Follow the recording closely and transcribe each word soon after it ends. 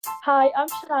Hi, I'm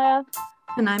Shania.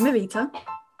 And I'm Evita.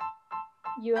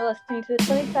 You are listening to the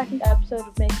 22nd episode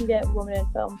of Making It Women in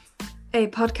Film, a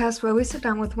podcast where we sit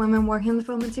down with women working in the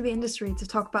film and TV industry to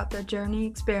talk about their journey,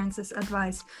 experiences,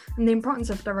 advice, and the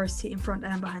importance of diversity in front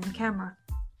and behind the camera.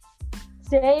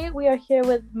 Today we are here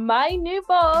with my new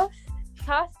boss,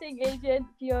 casting agent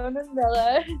Fiona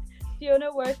Miller.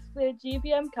 Fiona works with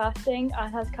GBM Casting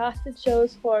and has casted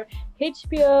shows for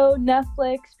HBO,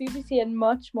 Netflix, BBC and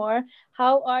much more.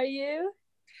 How are you?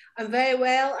 I'm very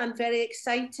well. I'm very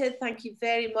excited. Thank you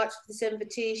very much for this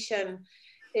invitation.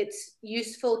 It's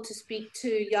useful to speak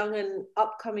to young and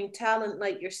upcoming talent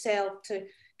like yourself to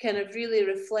kind of really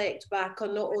reflect back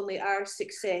on not only our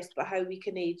success, but how we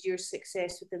can aid your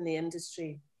success within the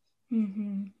industry.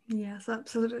 Mm-hmm. Yes,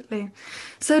 absolutely.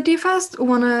 So do you first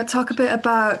want to talk a bit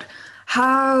about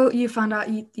how you found out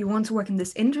you want to work in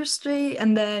this industry,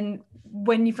 and then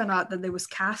when you found out that there was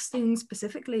casting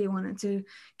specifically you wanted to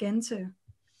get into?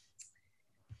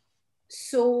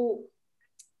 So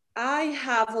I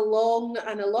have a long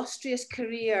and illustrious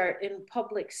career in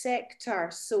public sector,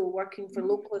 so working for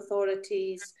local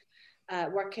authorities,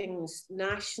 working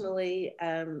nationally,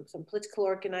 some political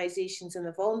organisations in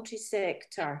the voluntary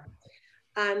sector.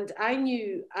 And I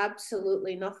knew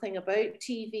absolutely nothing about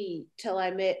TV till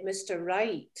I met Mr.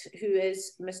 Wright, who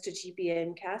is Mr.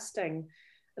 GBM Casting.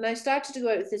 And I started to go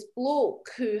out with this bloke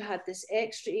who had this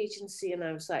extra agency, and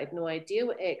I was like, I had no idea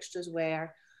what extras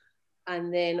were.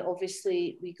 And then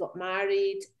obviously we got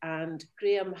married, and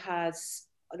Graham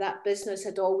that business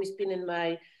had always been in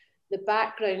the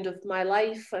background of my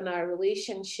life and our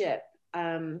relationship.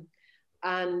 And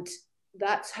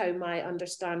that's how my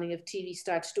understanding of TV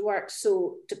started to work.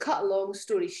 So to cut a long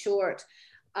story short,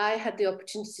 I had the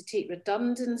opportunity to take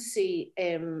redundancy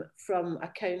from a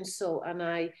council, and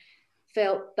I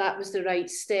felt that was the right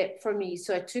step for me.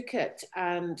 So I took it,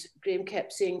 and Graham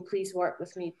kept saying, please work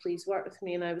with me, please work with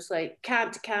me. And I was like,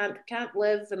 can't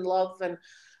live and love and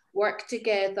work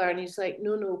together. And he's like,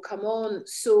 no, come on.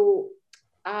 So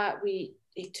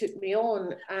he took me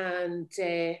on, and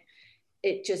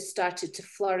it just started to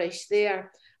flourish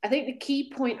there. I think the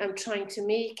key point I'm trying to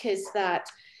make is that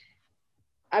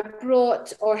I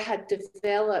brought or had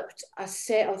developed a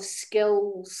set of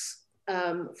skills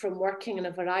from working in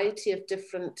a variety of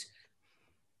different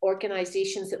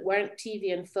organisations that weren't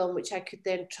TV and film, which I could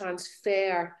then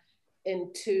transfer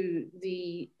into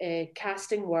the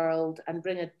casting world and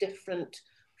bring a different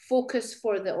focus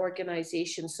for the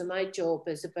organisation. So my job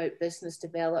is about business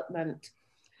development.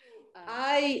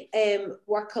 I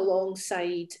work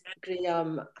alongside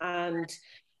Graham, and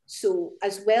so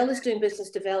as well as doing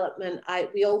business development,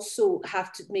 we also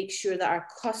have to make sure that our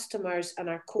customers and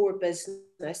our core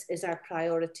business is our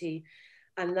priority.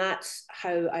 And that's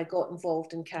how I got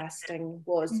involved in casting,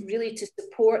 was really to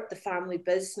support the family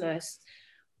business.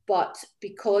 But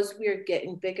because we're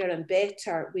getting bigger and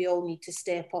better, we all need to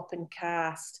step up and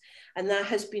cast. And that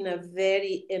has been a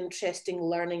very interesting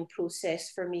learning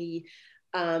process for me.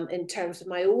 In terms of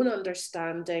my own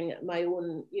understanding, my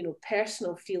own,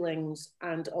 personal feelings,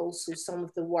 and also some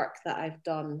of the work that I've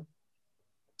done.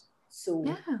 So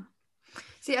yeah.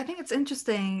 See, I think it's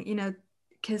interesting,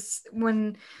 because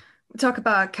when we talk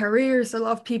about careers, a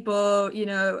lot of people,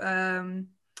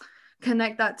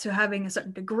 connect that to having a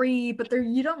certain degree, but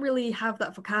you don't really have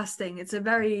that for casting. It's a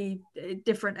very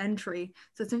different entry.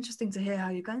 So it's interesting to hear how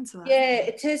you got into that. Yeah,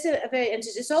 it is a very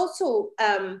interesting. It's also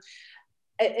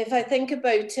if I think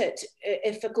about it,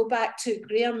 if I go back to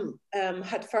Graham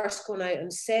had first gone out on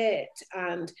set,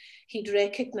 and he'd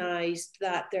recognised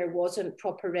that there wasn't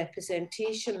proper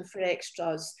representation for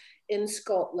extras in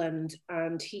Scotland,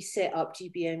 and he set up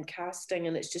GBM Casting,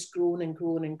 and it's just grown and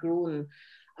grown and grown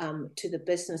to the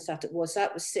business that it was.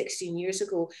 That was 16 years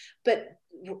ago. But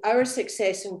our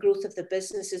success and growth of the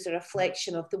business is a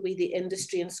reflection of the way the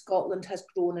industry in Scotland has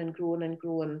grown and grown and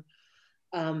grown.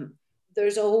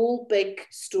 There's a whole big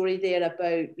story there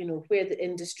about, where the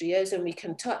industry is, and we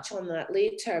can touch on that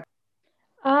later.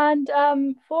 And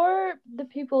for the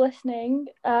people listening,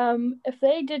 if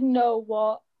they didn't know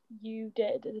what you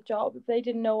did as a job, if they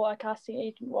didn't know what a casting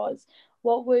agent was,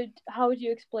 how would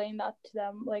you explain that to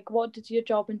them? Like, what does your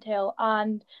job entail,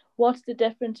 and what's the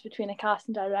difference between a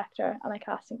casting director and a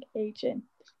casting agent?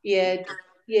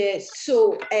 Yes.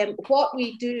 So what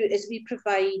we do is we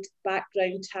provide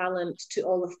background talent to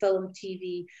all the film,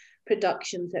 TV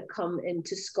productions that come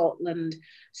into Scotland.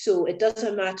 So it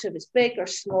doesn't matter if it's big or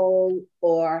small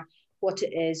or what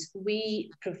it is. We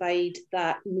provide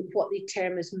that, what they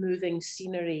term as moving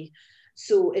scenery.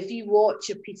 So if you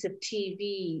watch a piece of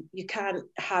TV, you can't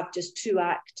have just two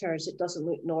actors. It doesn't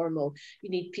look normal. You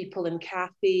need people in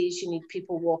cafes, you need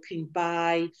people walking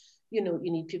by, you know,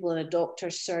 you need people in a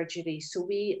doctor's surgery. So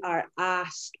we are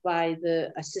asked by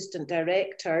the assistant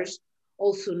directors,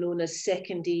 also known as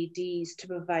second ADs, to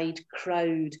provide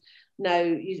crowd. Now,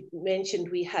 you mentioned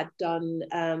we had done,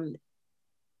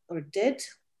 or did,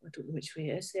 I don't know which way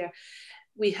it is there,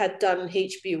 we had done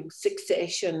HBO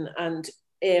Succession, and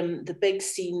the big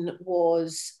scene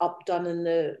was up done in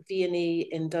the V&A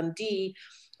in Dundee,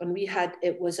 and we had,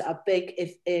 it was a big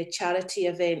charity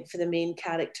event for the main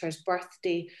character's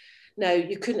birthday. Now,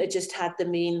 you couldn't have just had the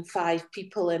main 5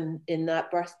 people in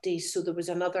that birthday, so there was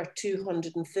another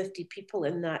 250 people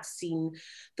in that scene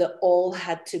that all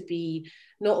had to be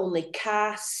not only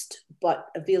cast, but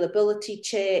availability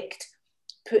checked,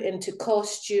 put into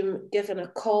costume, given a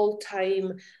call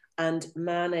time, and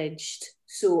managed.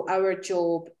 So our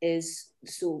job is,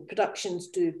 so productions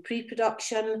do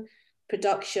pre-production,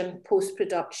 production,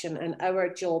 post-production, and our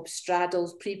job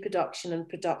straddles pre-production and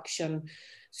production.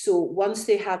 So once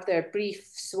they have their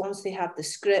briefs, once they have the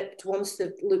script, once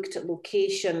they've looked at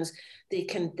locations, they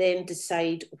can then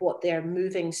decide what their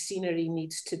moving scenery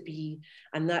needs to be.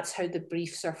 And that's how the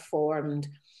briefs are formed.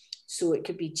 So it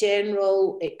could be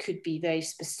general, it could be very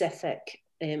specific.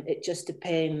 It just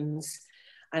depends.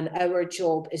 And our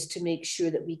job is to make sure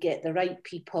that we get the right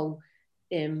people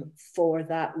for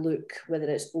that look, whether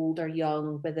it's old or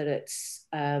young, whether it's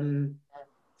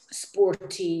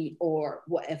sporty or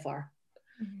whatever.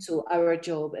 Mm-hmm. So our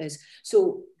job is,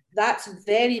 so that's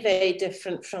very, very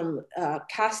different from a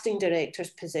casting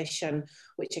director's position,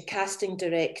 which a casting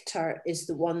director is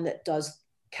the one that does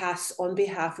casts on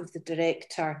behalf of the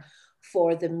director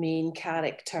for the main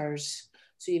characters.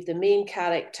 So you have the main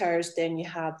characters, then you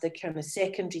have the kind of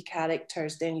secondary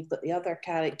characters, then you've got the other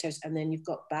characters, and then you've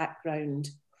got background.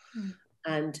 Mm.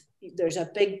 And there's a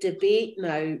big debate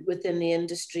now within the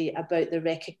industry about the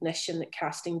recognition that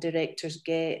casting directors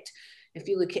get. If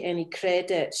you look at any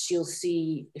credits, you'll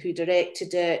see who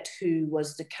directed it, who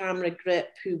was the camera grip,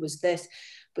 who was this,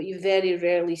 but you very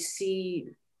rarely see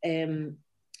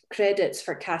credits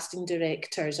for casting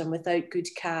directors, and without good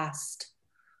cast,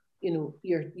 you know,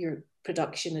 your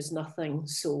production is nothing.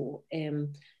 So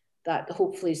that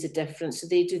hopefully is the difference. So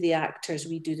they do the actors,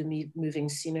 we do the moving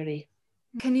scenery.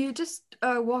 Can you just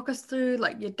walk us through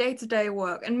like your day-to-day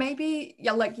work, and maybe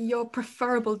like your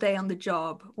preferable day on the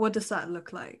job? What does that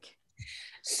look like?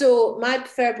 So my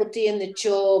preferable day in the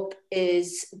job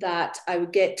is that I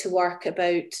would get to work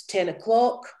about 10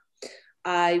 o'clock.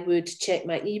 I would check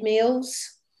my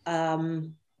emails.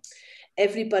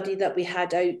 Everybody that we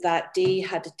had out that day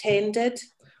had attended.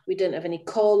 We didn't have any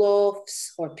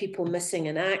call-offs or people missing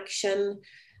in action.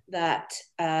 That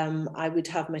I would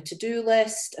have my to-do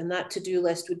list, and that to-do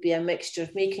list would be a mixture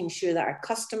of making sure that our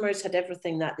customers had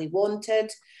everything that they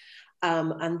wanted,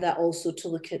 and that also to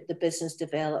look at the business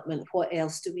development. What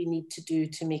else do we need to do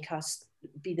to make us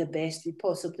be the best we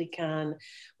possibly can,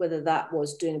 whether that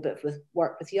was doing a bit of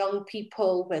work with young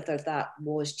people, whether that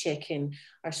was checking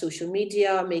our social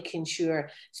media, making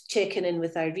sure, checking in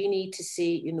with Irene to say,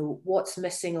 you know, what's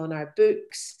missing on our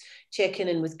books, checking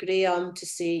in with Graham to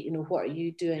say, you know, what are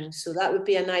you doing? So that would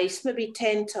be a nice, maybe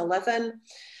 10 to 11.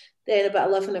 Then about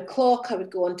 11 o'clock, I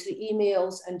would go onto the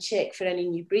emails and check for any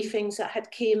new briefings that had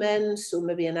came in. So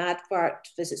maybe an advert,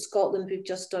 Visit Scotland we've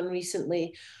just done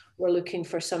recently. We're looking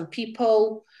for some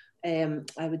people. I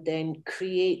would then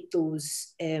create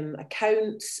those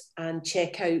accounts and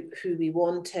check out who we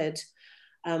wanted,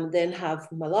 then have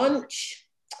my lunch,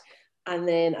 and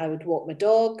then I would walk my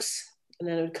dogs, and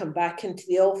then I would come back into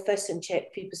the office and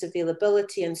check people's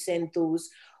availability and send those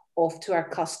off to our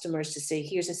customers to say,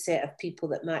 here's a set of people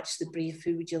that match the brief,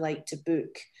 who would you like to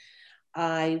book?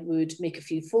 I would make a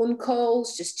few phone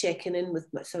calls, just checking in with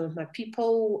some of my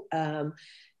people,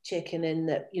 checking in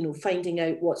that, you know, finding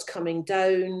out what's coming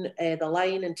down the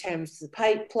line in terms of the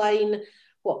pipeline,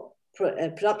 what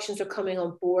productions are coming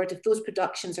on board. If those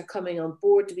productions are coming on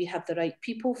board, do we have the right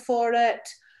people for it?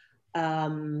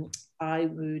 I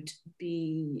would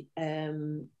be,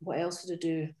 what else would I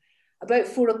do? About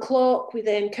 4 o'clock, we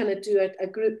then kind of do a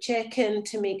group check-in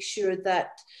to make sure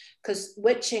that, because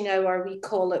witching hour, we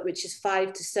call it, which is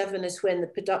 5 to 7, is when the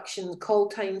production call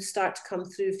times start to come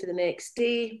through for the next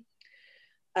day.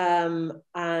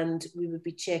 And we would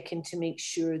be checking to make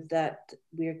sure that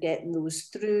we're getting those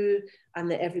through and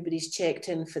that everybody's checked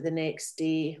in for the next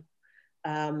day.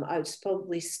 I would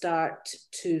probably start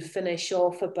to finish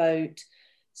off about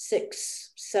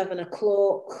 6, 7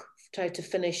 o'clock, try to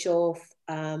finish off,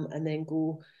 and then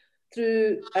go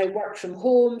through, I work from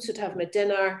home, so I'd have my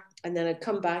dinner, and then I'd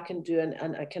come back and do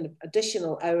a kind of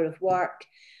additional hour of work,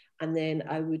 and then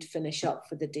I would finish up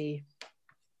for the day.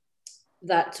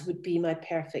 That would be my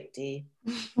perfect day.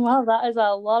 Wow, that is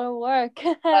a lot of work.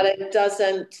 But it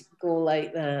doesn't go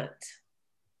like that.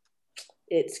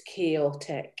 It's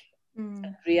chaotic,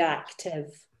 and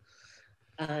reactive,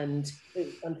 and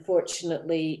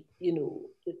unfortunately, you know,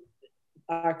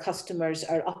 our customers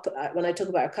are up. When I talk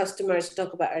about our customers, I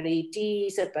talk about our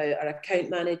ADs, about our account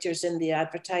managers in the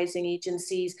advertising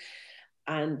agencies,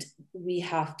 and we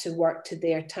have to work to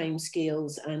their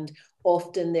timescales, and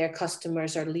often their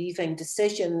customers are leaving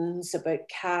decisions about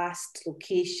cast,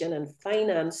 location and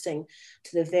financing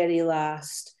to the very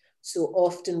last. So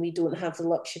often we don't have the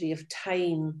luxury of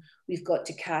time. We've got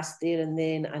to cast there and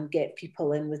then and get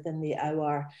people in within the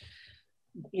hour.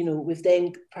 You know, we've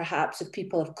then perhaps, if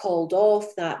people have called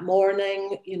off that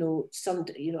morning, you know,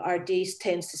 our days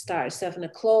tends to start at 7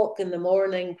 o'clock in the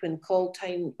morning when call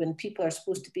time, when people are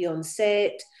supposed to be on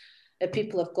set. If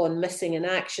people have gone missing in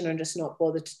action or just not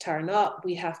bothered to turn up,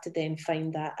 we have to then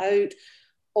find that out.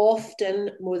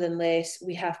 Often, more than less,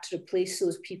 we have to replace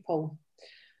those people.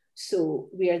 So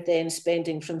we are then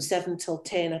spending from 7 till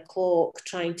 10 o'clock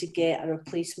trying to get a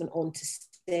replacement onto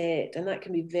set, and that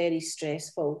can be very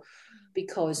stressful,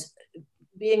 because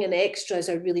being an extra is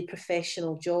a really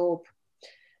professional job.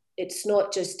 It's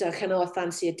not just a kind of a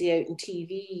fancy a day out in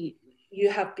TV. You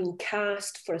have been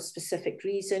cast for a specific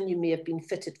reason. You may have been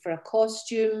fitted for a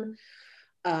costume.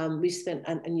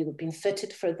 And you've been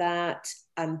fitted for that.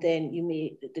 And then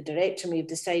the director may have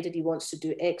decided he wants to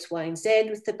do X, Y, and Z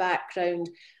with the background.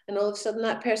 And all of a sudden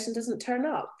that person doesn't turn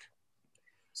up.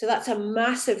 So that's a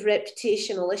massive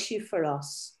reputational issue for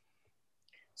us.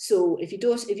 So if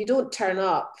you don't turn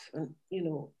up, and you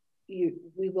know,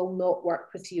 we will not work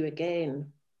with you again,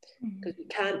 because we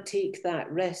can't take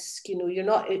that risk. You know, you're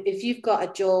not, if you've got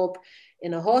a job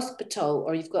in a hospital,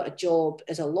 or you've got a job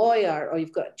as a lawyer, or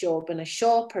you've got a job in a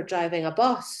shop or driving a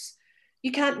bus,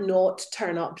 you can't not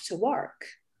turn up to work.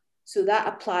 So that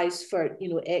applies for, you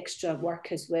know, extra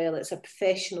work as well. It's a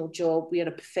professional job. We are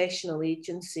a professional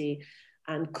agency,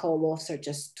 and call-offs are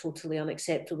just totally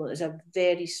unacceptable. It's a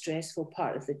very stressful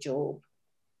part of the job.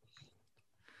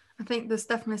 I think this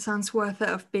definitely sounds worth it,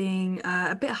 of being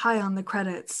a bit high on the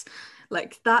credits.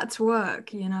 Like, that's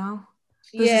work, you know?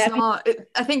 This is not,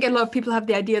 I think a lot of people have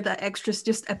the idea that extras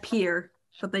just appear,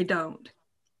 but they don't.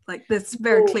 Like, this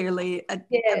very clearly a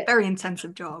very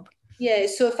intensive job. Yeah,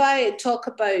 so if I talk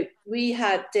about, we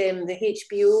had the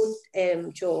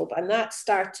HBO job, and that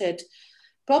started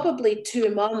probably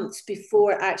 2 months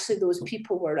before actually those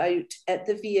people were out at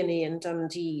the V&A in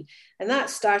Dundee. And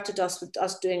that started with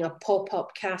us doing a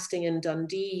pop-up casting in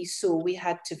Dundee. So we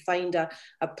had to find a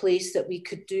place that we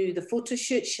could do the photo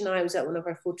shoots. And I was at one of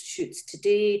our photo shoots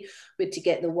today. We had to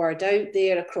get the word out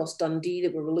there across Dundee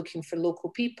that we were looking for local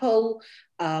people.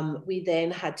 We then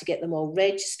had to get them all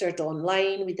registered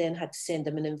online. We then had to send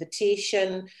them an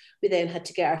invitation. We then had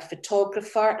to get our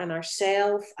photographer and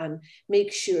ourselves and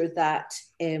make sure that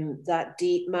that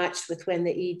date matched with when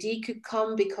the AD could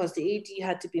come, because the AD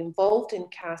had to be involved in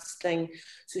casting,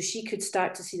 so she could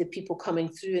start to see the people coming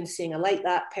through and saying, I like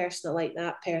that person, I like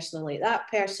that person, I like that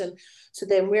person. So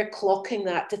then we're clocking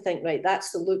that to think, right,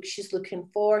 that's the look she's looking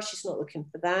for. She's not looking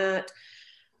for that.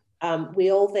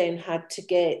 We all then had to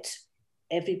get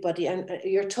everybody, and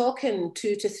you're talking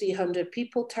 200 to 300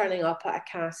 people turning up at a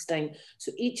casting.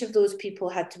 So each of those people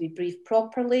had to be briefed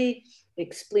properly,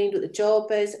 explained what the job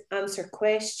is, answer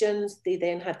questions. They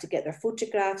then had to get their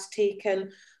photographs taken.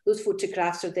 Those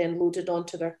photographs are then loaded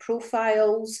onto their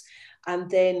profiles, and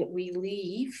then we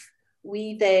leave.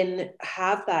 We then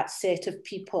have that set of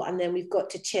people, and then we've got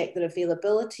to check their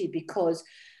availability, because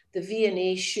the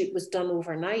V&A shoot was done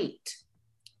overnight.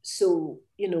 So,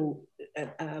 you know,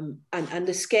 and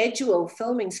the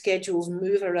filming schedules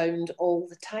move around all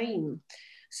the time.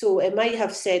 So it might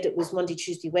have said it was Monday,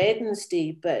 Tuesday,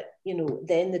 Wednesday, but, you know,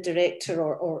 then the director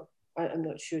or I'm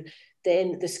not sure,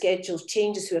 then the schedules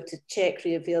changes, so we have to check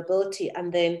the availability.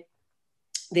 And then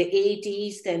the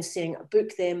ADs then saying,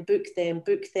 book them. Then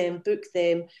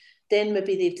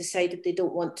maybe they've decided they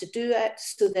don't want to do it.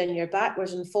 So then you're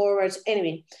backwards and forwards.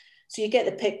 Anyway, so you get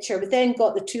the picture. We then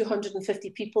got the 250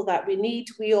 people that we need.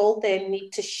 We all then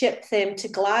need to ship them to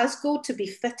Glasgow to be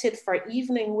fitted for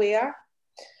evening wear.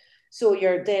 So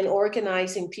you're then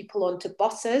organising people onto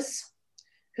buses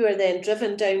who are then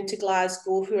driven down to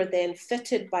Glasgow, who are then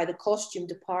fitted by the costume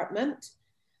department.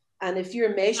 And if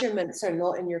your measurements are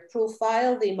not in your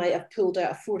profile, they might have pulled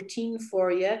out a 14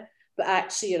 for you. but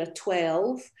actually are a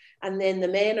 12. And then the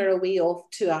men are away off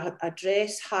to a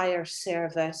dress hire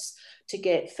service to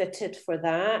get fitted for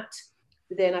that.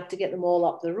 We then have to get them all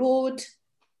up the road.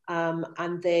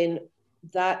 And then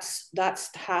that's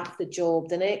half the job.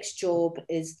 The next job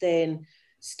is then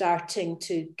starting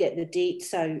to get the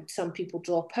dates out. Some people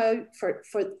drop out for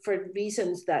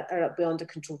reasons that are beyond their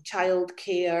control.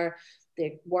 Childcare,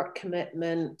 their work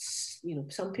commitments, you know,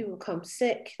 some people come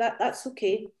sick. That's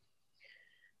okay.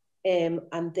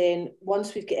 And then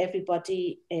once we've got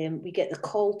everybody, we get the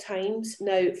call times.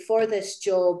 Now, for this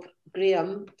job,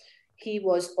 Graham, he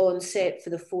was on set for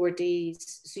the 4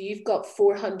 days. So you've got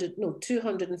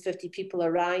 250 people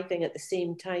arriving at the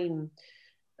same time.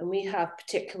 And we have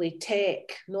particularly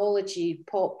technology,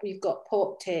 we've got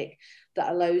pop tech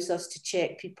that allows us to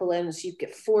check people in. So you've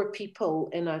got 4 people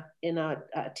in a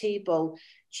table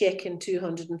checking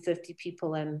 250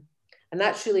 people in. And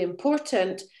that's really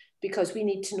important because we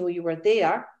need to know you were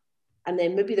there. And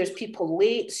then maybe there's people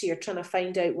late, so you're trying to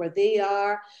find out where they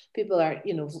are. People are,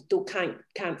 you know,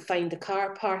 can't find the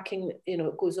car parking, you know,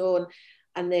 it goes on.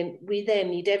 And then we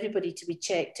then need everybody to be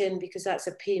checked in because that's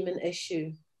a payment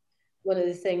issue. One of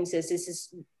the things is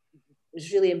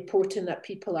it's really important that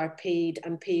people are paid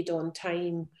and paid on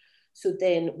time. So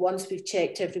then once we've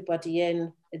checked everybody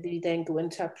in, we then go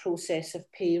into a process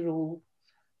of payroll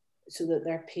so that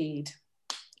they're paid.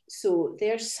 So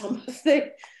there's some of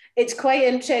the, it's quite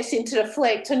interesting to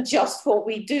reflect on just what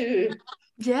we do.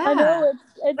 Yeah. I know,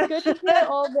 it's good to hear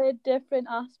all the different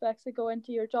aspects that go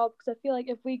into your job, because I feel like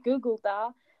if we Googled that,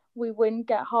 we wouldn't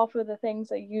get half of the things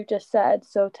that you just said.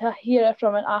 So to hear it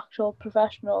from an actual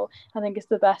professional, I think is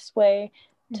the best way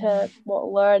to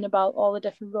learn about all the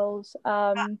different roles.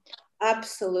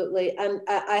 Absolutely. And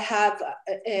I have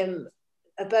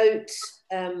about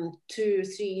 2 or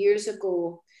 3 years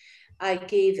ago, I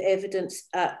gave evidence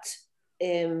at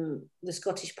the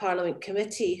Scottish Parliament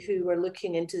Committee who were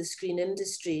looking into the screen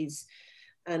industries.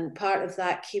 And part of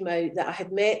that came out that I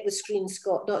had met with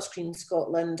not Screen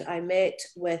Scotland, I met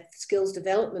with Skills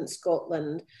Development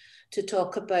Scotland to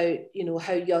talk about, you know,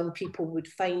 how young people would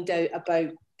find out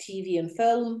about TV and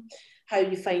film, how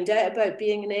you find out about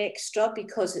being an extra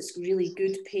because it's really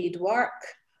good paid work,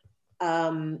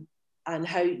 and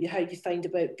how you find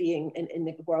about being in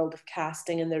the world of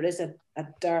casting. And there is a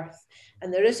dearth.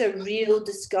 And there is a real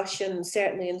discussion,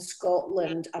 certainly in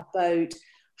Scotland, about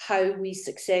how we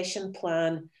succession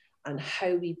plan and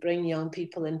how we bring young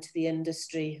people into the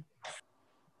industry.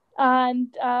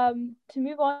 And to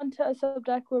move on to a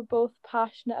subject we're both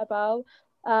passionate about,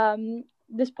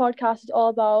 this podcast is all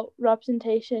about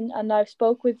representation, and I've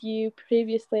spoke with you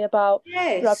previously about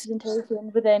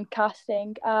representation within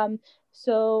casting.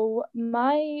 So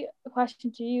my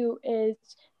question to you is,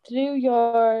 through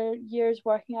your years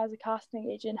working as a casting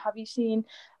agent, have you seen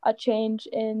a change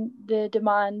in the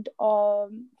demand for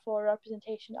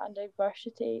representation and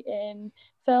diversity in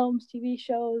films, TV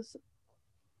shows?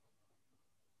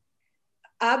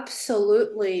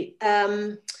 Absolutely.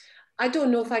 I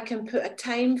don't know if I can put a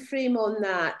time frame on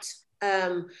that,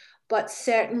 but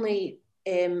certainly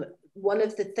one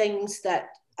of the things that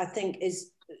I think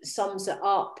sums it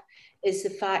up is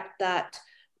the fact that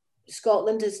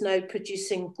Scotland is now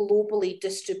producing globally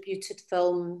distributed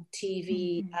film,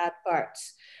 TV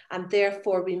adverts, and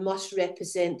therefore we must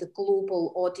represent the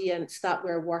global audience that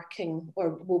we're working or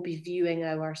will be viewing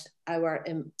our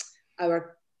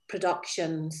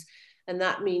productions. And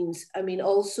that means, I mean,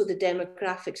 also the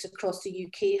demographics across the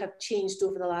UK have changed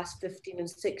over the last 15 and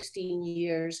 16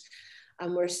 years.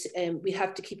 And we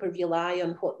have to keep a real eye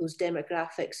on what those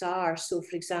demographics are. So,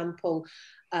 for example,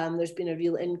 there's been a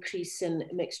real increase in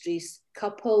mixed race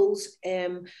couples,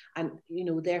 and you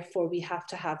know, therefore we have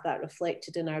to have that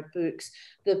reflected in our books.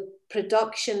 The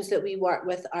productions that we work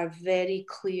with are very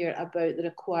clear about the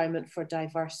requirement for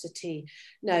diversity.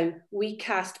 Now, we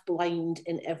cast blind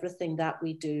in everything that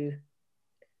we do.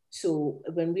 So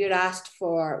when we're asked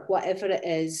for whatever it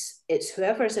is, it's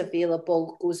whoever's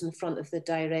available goes in front of the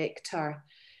director.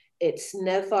 It's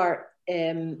never,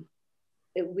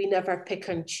 we never pick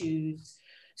and choose.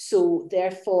 So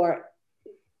therefore,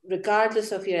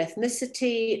 regardless of your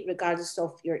ethnicity, regardless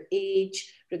of your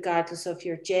age, regardless of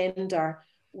your gender,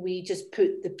 we just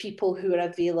put the people who are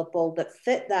available that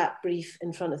fit that brief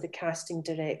in front of the casting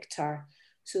director,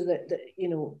 so that you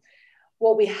know,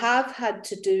 what we have had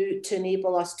to do to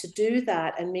enable us to do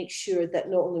that and make sure that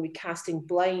not only are we casting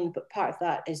blind, but part of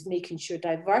that is making sure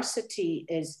diversity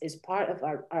is part of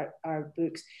our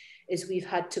books, is we've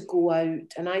had to go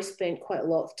out. And I spent quite a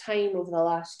lot of time over the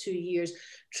last 2 years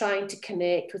trying to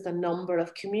connect with a number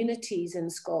of communities in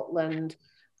Scotland.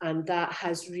 And that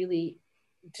has really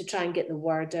to try and get the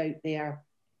word out there.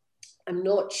 I'm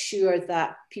not sure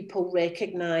that people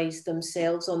recognise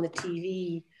themselves on the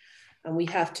TV, and we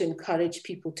have to encourage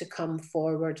people to come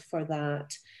forward for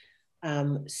that.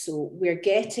 So we're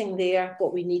getting there,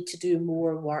 but we need to do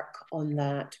more work on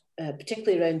that,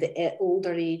 particularly around the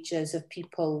older ages of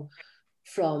people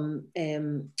from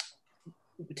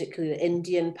particularly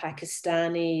Indian,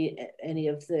 Pakistani, any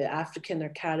of the African or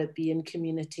Caribbean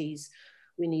communities.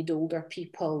 We need older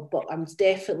people, but I'm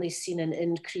definitely seeing an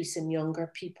increase in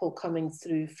younger people coming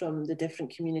through from the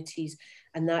different communities,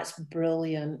 and that's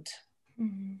brilliant.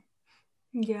 Mm-hmm.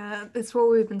 Yeah, it's what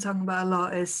we've been talking about a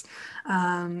lot is,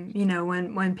 you know,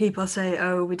 when people say,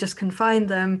 oh, we just can find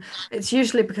them, it's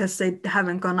usually because they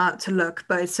haven't gone out to look,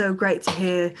 but it's so great to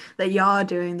hear that you are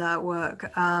doing that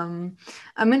work. I'm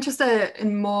interested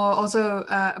in more also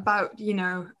about, you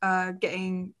know,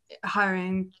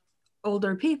 hiring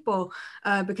older people,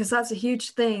 because that's a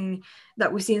huge thing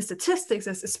that we see in statistics,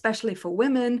 especially for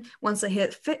women. Once they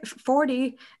hit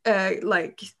 40,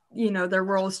 like, you know, their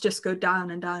roles just go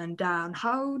down and down and down.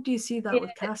 How do you see that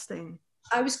with casting?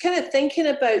 I was kind of thinking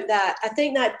about that. I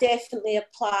think that definitely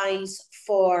applies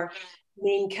for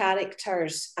main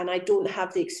characters, and I don't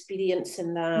have the experience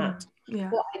in that. Yeah.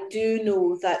 But I do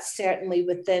know that certainly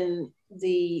within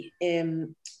the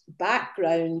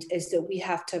background is that we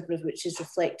have to have, which is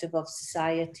reflective of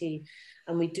society,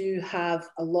 and we do have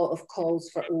a lot of calls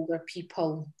for older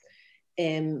people.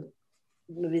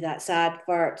 Maybe that's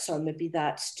adverts, or maybe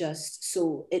that's just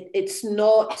so it's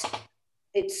not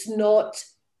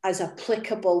as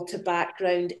applicable to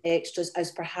background extras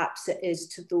as perhaps it is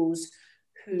to those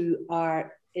who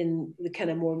are in the kind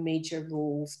of more major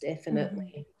roles,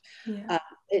 definitely. Yeah.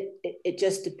 It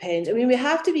just depends. I mean, we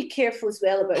have to be careful as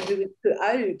well about who we put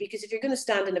out, because if you're going to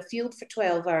stand in a field for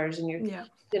 12 hours and you're,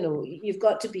 you know, you've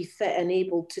got to be fit and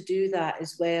able to do that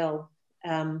as well.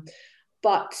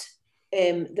 But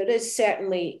there is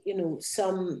certainly, you know,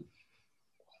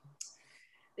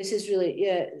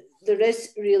 there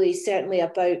is really certainly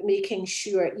about making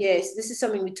sure, yes, this is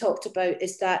something we talked about,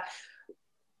 is that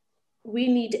we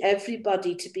need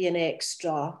everybody to be an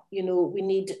extra. You know, we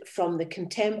need from the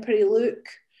contemporary look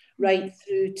right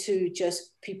through to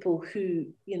just people who,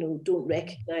 you know, don't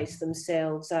recognise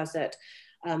themselves as it.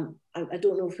 I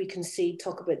don't know if we can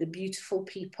talk about the beautiful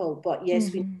people, but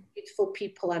yes, we need beautiful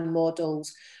people and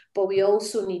models, but we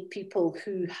also need people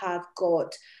who have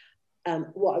got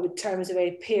what I would term as a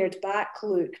very pared back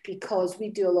look, because we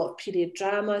do a lot of period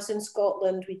dramas in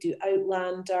Scotland, we do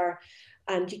Outlander,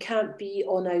 and you can't be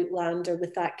on Outlander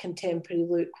with that contemporary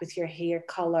look with your hair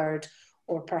coloured,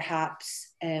 or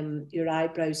perhaps your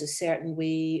eyebrows a certain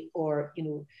way, or, you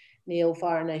know, nail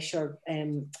varnish, or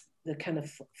the kind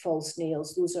of false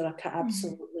nails. Those are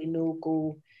absolutely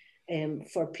no-go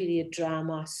for period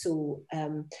drama. So,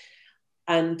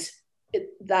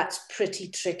 that's pretty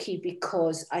tricky,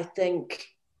 because I think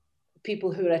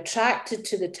people who are attracted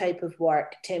to the type of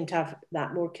work tend to have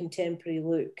that more contemporary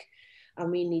look,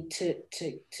 and we need to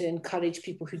encourage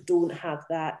people who don't have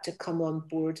that to come on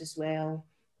board as well.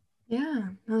 Yeah,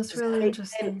 that's really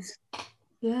interesting.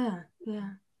 Yeah.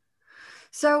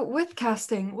 So with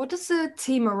casting, what does the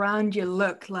team around you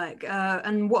look like?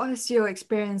 And what has your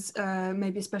experience,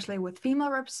 maybe especially with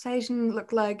female representation,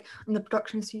 look like on the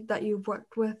productions that you've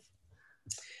worked with?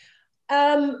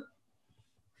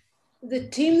 The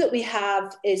team that we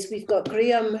have is, we've got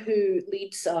Graham who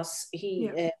leads us.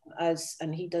 He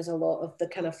does a lot of the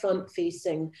kind of front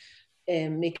facing,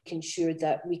 making sure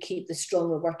that we keep the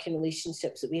stronger working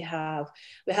relationships that we have.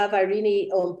 We have Irene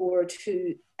on board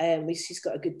who, she's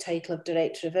got a good title of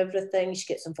Director of Everything.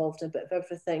 She gets involved in a bit of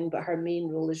everything, but her main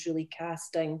role is really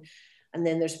casting. And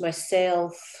then there's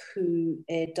myself, who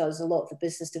does a lot of the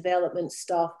business development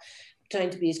stuff, trying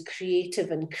to be as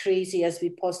creative and crazy as we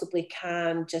possibly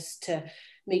can, just to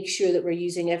make sure that we're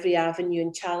using every avenue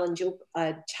and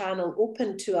channel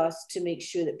open to us to make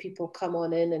sure that people come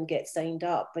on in and get signed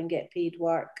up and get paid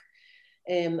work.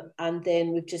 And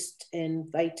then we've just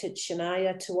invited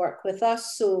Shania to work with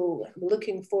us. So I'm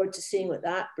looking forward to seeing what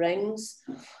that brings,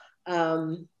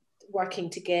 working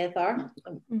together.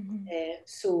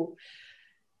 So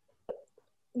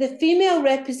the female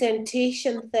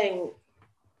representation thing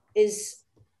is,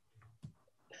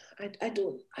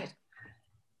 because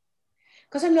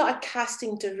I'm not a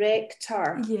casting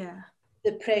director,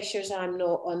 the pressures I'm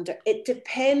not under. It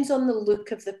depends on the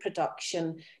look of the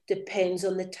production, depends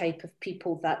on the type of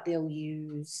people that they'll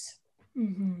use.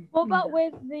 What about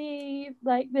with the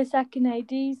second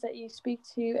ADs that you speak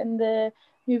to and the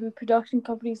movie production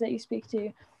companies that you speak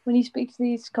to? When you speak to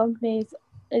these companies,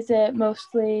 is it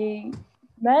mostly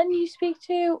men you speak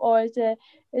to, or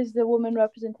is the woman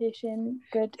representation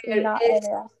good in that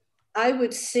area? I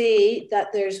would say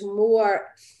that there's more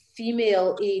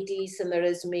female ADs than there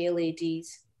is male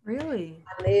ADs. Really?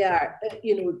 And they are,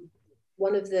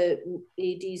 one of the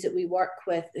ADs that we work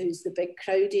with, who's the big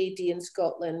crowd AD in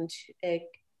Scotland,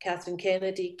 Catherine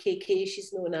Kennedy, KK,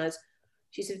 she's known as,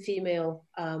 she's a female.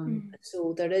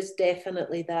 So there is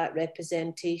definitely that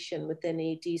representation within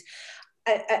ADs.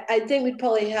 I think we'd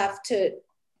probably have to,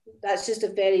 that's just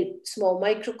a very small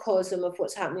microcosm of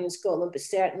what's happening in Scotland, but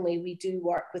certainly we do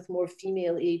work with more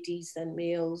female ADs than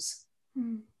males.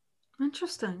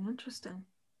 Interesting.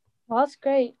 Well, that's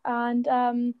great.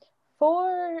 And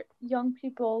for young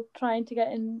people trying to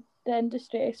get in the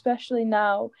industry, especially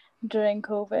now during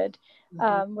COVID,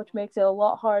 which makes it a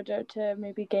lot harder to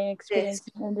maybe gain experience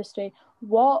in the industry,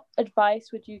 what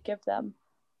advice would you give them?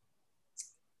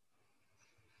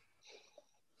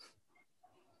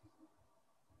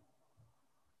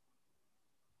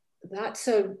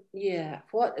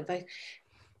 What advice?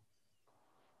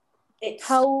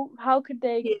 How could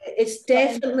they? Yeah, it's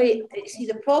definitely, see,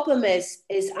 the problem is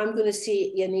I'm going to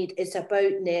say it's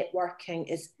about networking.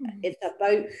 It's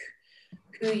about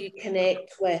who you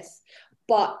connect with.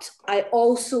 But I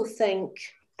also think,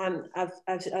 and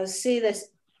I say this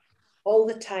all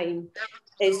the time,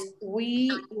 is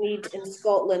we need in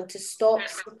Scotland to stop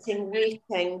sitting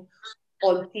waiting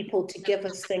on people to give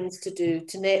us things to do,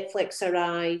 to Netflix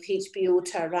arrive, HBO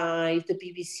to arrive, the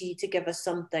BBC to give us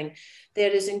something.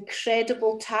 There is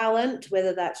incredible talent,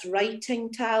 whether that's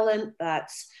writing talent,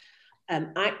 that's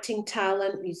acting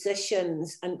talent,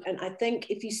 musicians. And I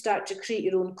think if you start to create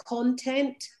your own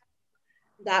content,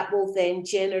 that will then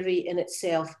generate in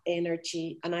itself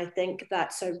energy. And I think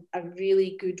that's a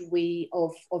really good way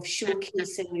of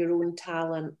showcasing your own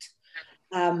talent.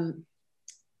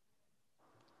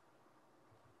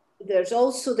 There's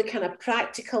also the kind of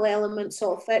practical elements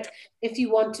of it. If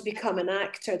you want to become an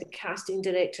actor, the casting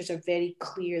directors are very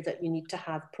clear that you need to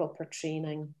have proper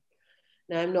training.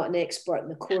 Now, I'm not an expert in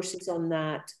the courses on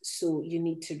that, so you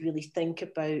need to really think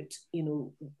about,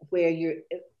 where you're,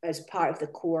 as part of the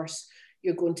course,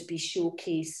 you're going to be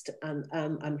showcased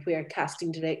and where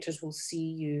casting directors will see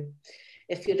you.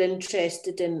 If you're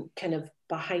interested in kind of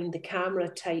behind the camera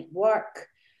type work,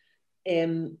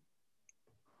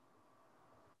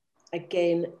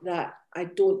 again, that I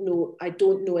don't know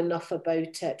enough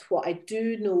about it. What I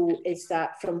do know is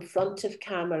that from front of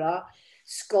camera,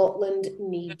 Scotland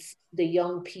needs the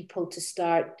young people to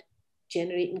start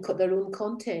generating their own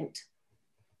content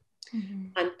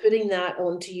and putting that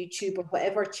onto YouTube or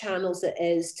whatever channels it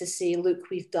is to say, look,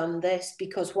 we've done this.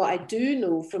 Because what I do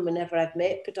know from whenever I've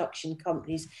met production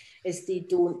companies is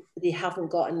they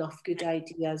haven't got enough good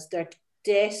ideas. They're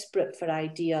desperate for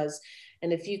ideas.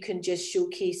 And if you can just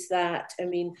showcase that, I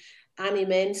mean, Annie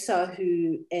Mensah,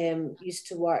 who used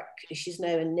to work, she's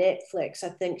now in Netflix. I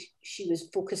think she was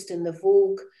focused in the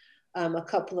Vogue a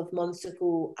couple of months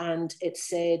ago, and it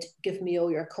said, give me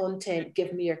all your content,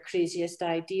 give me your craziest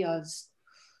ideas.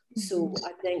 So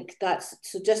I think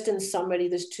so just in summary,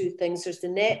 there's two things. There's the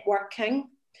networking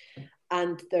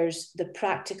and there's the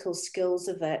practical skills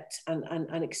of it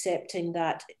and accepting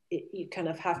that you kind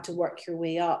of have to work your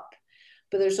way up.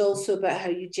 But there's also about how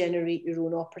you generate your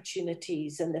own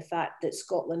opportunities and the fact that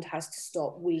Scotland has to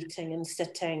stop waiting and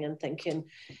sitting and thinking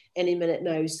any minute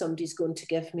now somebody's going to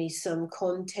give me some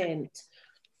content.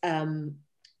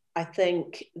 I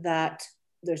think that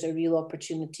there's a real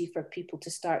opportunity for people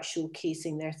to start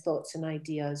showcasing their thoughts and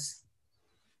ideas.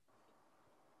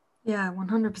 Yeah,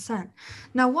 100%.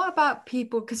 Now, what about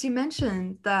people, because you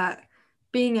mentioned that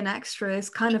being an extra is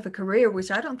kind of a career,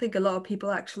 which I don't think a lot of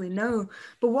people actually know.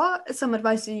 But what is some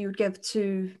advice that you would give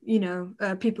to,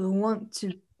 people who want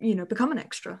to, become an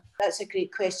extra? That's a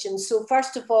great question. So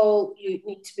first of all, you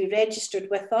need to be registered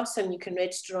with us, and you can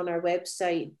register on our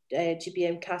website,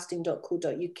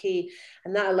 gbmcasting.co.uk,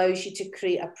 and that allows you to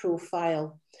create a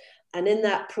profile. And in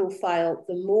that profile,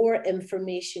 the more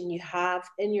information you have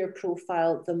in your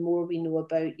profile, the more we know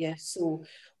about you. So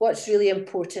what's really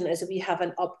important is that we have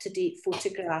an up-to-date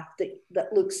photograph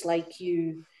that looks like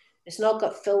you. It's not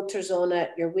got filters on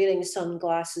it, you're wearing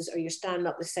sunglasses, or you're standing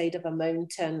up the side of a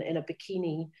mountain in a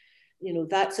bikini.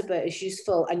 That's about as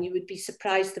useful. And you would be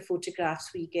surprised the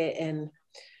photographs we get in.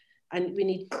 And we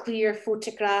need clear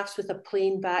photographs with a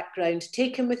plain background.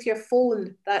 Taken with your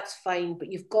phone, that's fine, but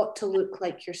you've got to look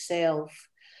like yourself.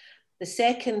 The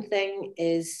second thing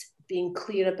is being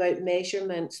clear about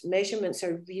measurements. Measurements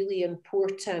are really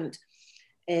important.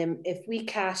 If we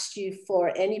cast you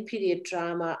for any period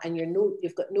drama and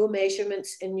you've got no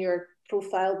measurements in your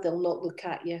profile, they'll not look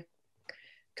at you.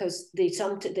 because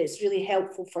it's really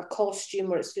helpful for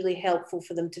costume, or it's really helpful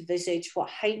for them to visage what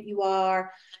height you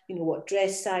are, you know, what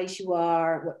dress size you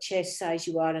are, what chest size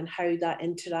you are, and how that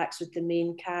interacts with the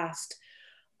main cast.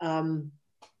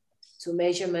 So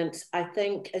measurements, I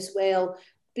think as well,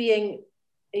 being,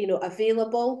 you know,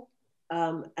 available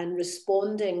and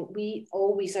responding. We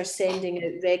always are sending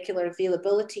out regular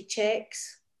availability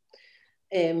checks.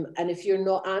 And if you're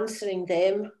not answering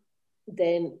them,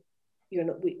 then you're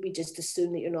not, we just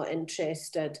assume that you're not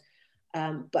interested.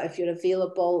 But if you're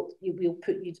available, we'll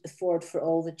put you forward for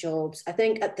all the jobs. I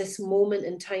think at this moment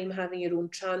in time, having your own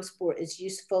transport is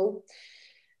useful,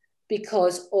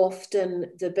 because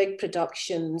often the big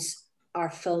productions are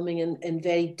filming in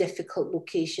very difficult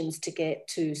locations to get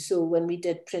to. So when we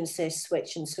did Princess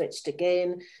Switch and Switched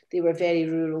Again, they were very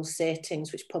rural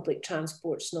settings, which public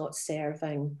transport's not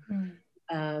serving.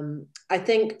 I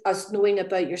think us knowing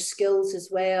about your skills as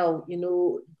well, you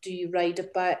know, do you ride a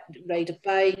bike,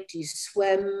 do you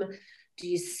swim, do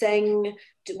you sing,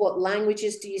 what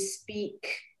languages do you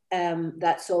speak?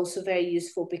 That's also very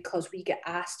useful, because we get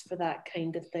asked for that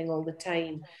kind of thing all the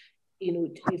time. You know,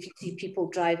 if you see people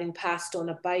driving past on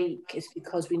a bike, it's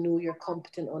because we know you're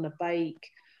competent on a bike.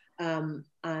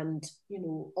 And, you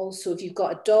know, also if you've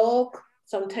got a dog,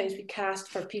 sometimes we cast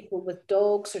for people with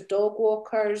dogs or dog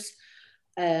walkers,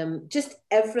 just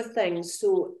everything.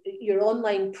 So your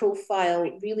online profile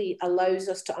really allows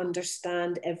us to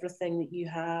understand everything that you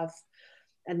have,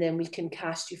 and then we can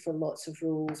cast you for lots of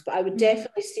roles. But I would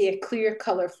definitely say a clear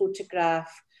colour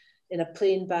photograph in a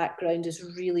plain background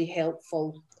is really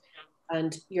helpful.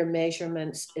 And your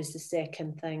measurements is the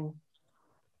second thing.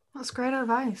 That's great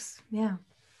advice. Yeah.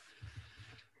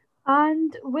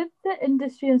 And with the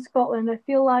industry in Scotland, I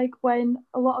feel like when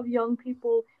a lot of young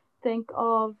people think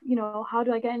of, you know, how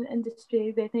do I get in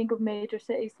industry, they think of major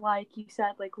cities like you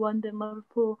said, like London,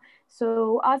 Liverpool.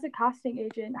 So as a casting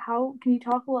agent, how can you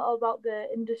talk a little about the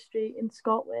industry in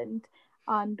Scotland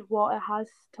and what it has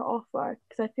to offer?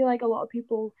 Because I feel like a lot of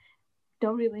people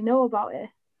don't really know about it,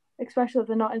 especially if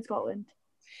they're not in Scotland.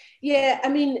 Yeah, I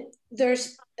mean,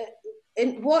 there's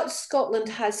in what Scotland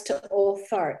has to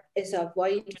offer is a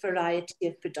wide variety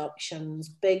of productions,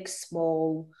 big,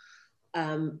 small,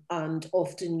 and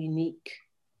often unique.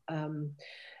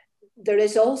 There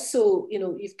is also, you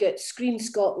know, you've got Screen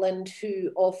Scotland,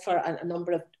 who offer a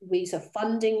number of ways of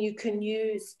funding you can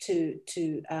use to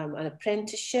and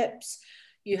apprenticeships.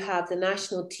 You have the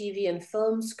National TV and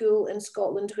Film School in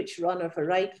Scotland, which run a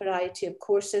variety of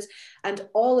courses, and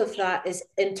all of that is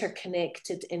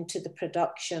interconnected into the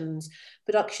productions.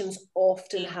 Productions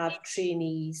often have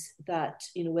trainees that,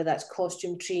 you know, whether that's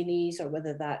costume trainees or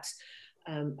whether that's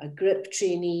a grip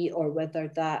trainee, or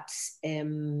whether that's, I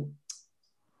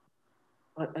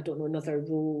don't know, another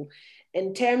role.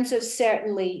 In terms of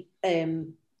certainly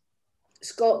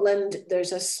Scotland,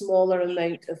 there's a smaller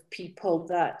amount of people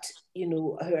that, you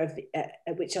know, who have,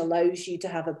 which allows you to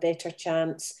have a better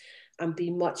chance and be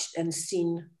much and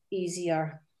seen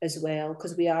easier as well,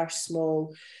 because we are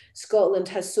small. Scotland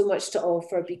has so much to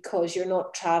offer because you're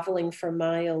not travelling for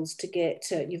miles to get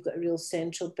to, you've got a real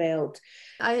central belt.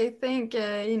 I think,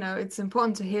 you know, it's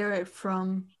important to hear it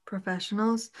from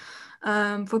professionals.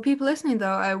 For people listening, though,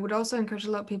 I would also encourage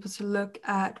a lot of people to look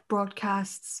at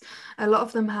broadcasts. A lot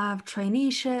of them have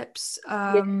traineeships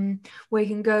where you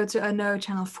can go to. I know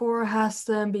Channel 4 has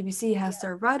them, BBC has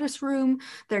their writers' room.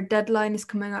 Their deadline is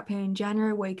coming up here in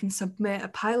January, where you can submit a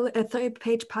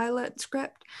 30-page pilot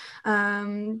script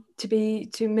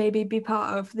to maybe be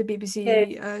part of the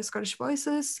BBC Scottish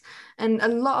Voices. And a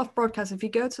lot of broadcasts, if you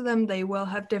go to them, they will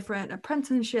have different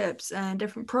apprenticeships and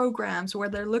different programs where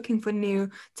they're looking for new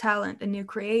talent and new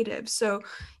creatives. So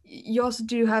you also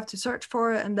do have to search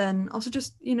for it, and then also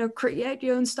just, you know, create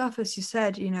your own stuff, as you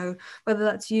said, you know, whether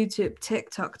that's YouTube,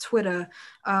 TikTok, Twitter.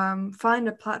 Find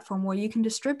a platform where you can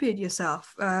distribute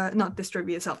yourself. Not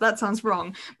distribute yourself, that sounds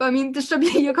wrong, but I mean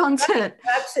distribute your content.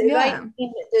 Absolutely right. I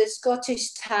mean, the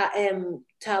Scottish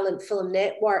Talent Film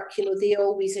Network, you know, they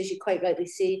always, as you quite rightly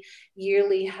say,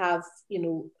 yearly have, you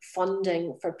know,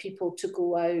 funding for people to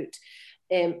go out.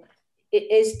 It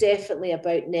is definitely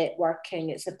about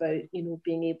networking. It's about, you know,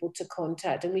 being able to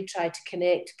contact, and we try to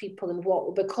connect people, and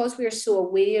because we're so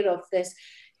aware of this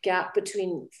gap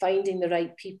between finding the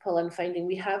right people and finding,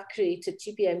 we have created,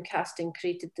 GBM Casting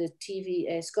created the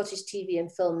Scottish TV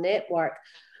and Film Network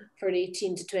for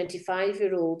 18 to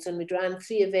 25-year-olds, and we ran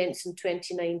 3 events in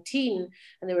 2019,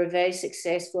 and they were very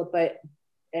successful about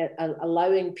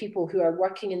allowing people who are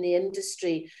working in the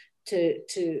industry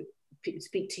to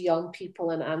speak to young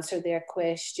people and answer their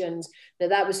questions. Now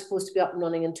that was supposed to be up and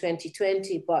running in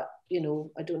 2020, but you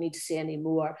know, I don't need to say any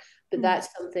more. But that's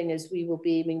something as we will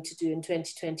be aiming to do in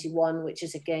 2021, which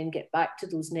is again get back to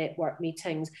those network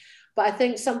meetings. But I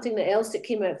think something else that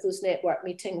came out of those network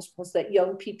meetings was that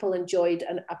young people enjoyed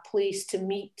a place to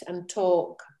meet and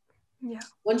talk. Yeah.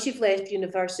 Once you've left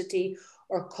university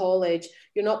or college,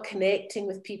 you're not connecting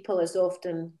with people as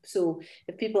often. So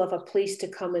if people have a place to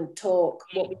come and talk,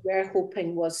 what we were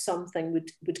hoping was something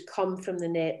would come from the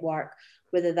network,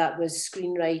 whether that was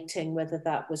screenwriting, whether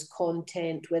that was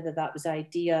content, whether that was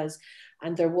ideas.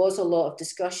 And there was a lot of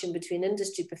discussion between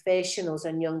industry professionals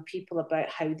and young people about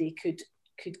how they could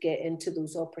get into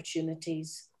those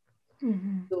opportunities.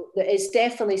 So it's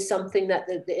definitely something that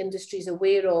the industry is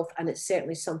aware of, and it's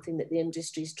certainly something that the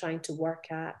industry is trying to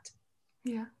work at.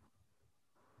 Yeah.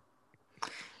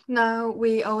 Now,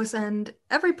 we always end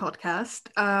every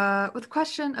podcast with a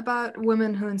question about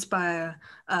women who inspire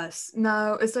us.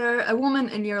 Now, is there a woman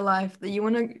in your life that you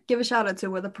want to give a shout out to,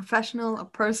 whether professional or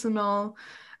personal?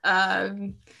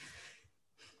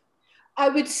 I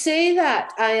would say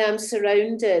that I am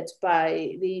surrounded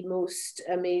by the most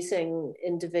amazing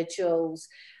individuals.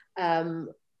 There's,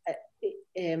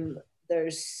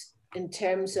 in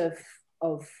terms of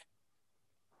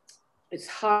it's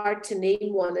hard to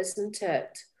name one, isn't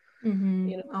it?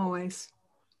 You know, always.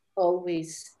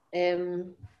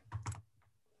 Name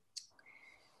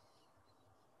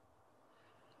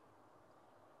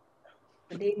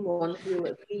one, who will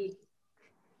it be?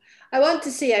 I want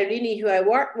to say Irene, who I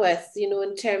work with, you know,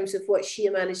 in terms of what she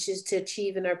manages to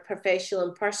achieve in her professional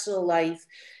and personal life,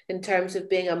 in terms of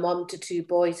being a mum to 2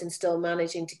 boys and still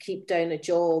managing to keep down a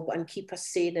job and keep us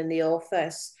sane in the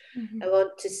office. I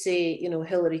want to say, you know,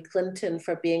 Hillary Clinton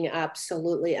for being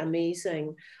absolutely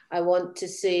amazing. I want to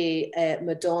say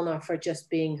Madonna for just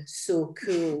being so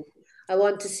cool. I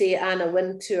want to say Anna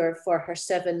Wintour for her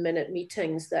 7-minute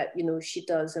meetings that, you know, she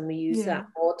does, and we use that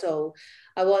model.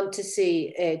 I want to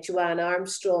say Joanne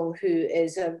Armstrong, who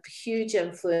is a huge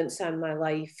influence on my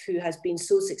life, who has been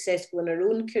so successful in her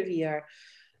own career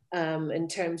in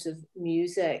terms of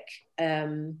music.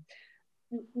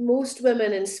 Most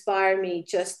women inspire me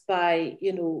just by,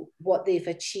 you know, what they've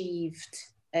achieved.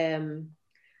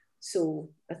 So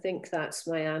I think that's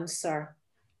my answer.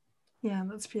 Yeah,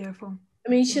 that's beautiful. I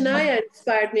mean, Shania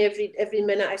inspired me every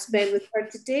minute I spend with her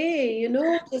today, you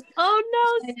know. Just stop.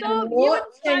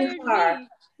 watching You her. me.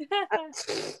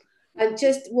 And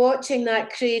just watching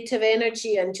that creative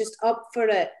energy and just up for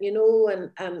it, you know,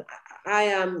 and I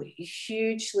am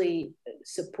hugely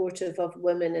supportive of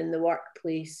women in the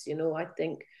workplace, you know. I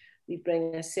think we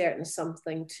bring a certain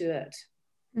something to it.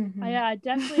 Yeah, I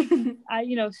definitely,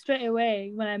 you know, straight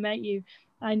away when I met you,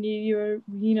 I knew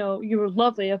you were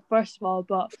lovely, first of all,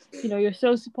 but, you know, you're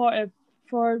so supportive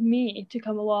for me to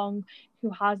come along who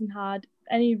hasn't had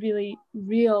any really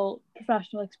real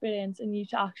professional experience, and you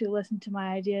to actually listen to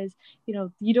my ideas. You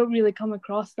know, you don't really come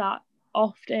across that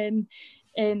often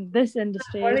in this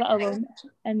industry, let alone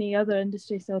any other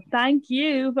industry. So thank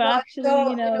you for actually,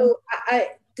 you know, I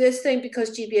this thing,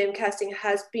 because GBM casting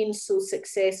has been so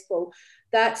successful,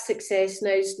 that success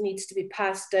now needs to be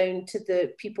passed down to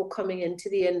the people coming into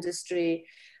the industry.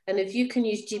 And if you can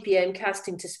use GBM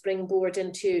casting to springboard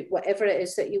into whatever it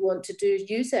is that you want to do,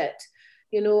 use it.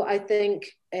 You know, I think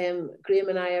Graham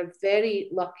and I are very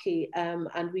lucky, and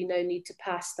we now need to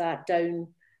pass that down.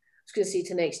 I was going to say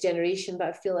to next generation, but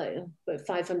I feel like I'm about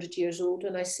 500 years old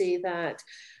when I say that.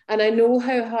 And I know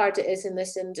how hard it is in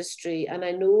this industry, and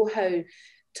I know how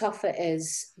tough it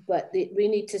is, but we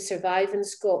need to survive in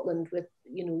Scotland with,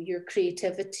 you know, your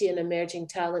creativity and emerging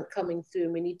talent coming through,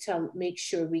 and we need to make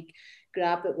sure we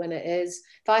grab it when it is.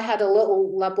 If I had a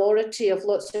little laboratory of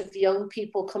lots of young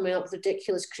people coming up with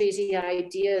ridiculous, crazy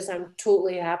ideas, I'm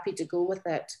totally happy to go with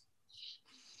it.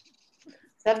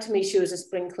 I have to make sure there's a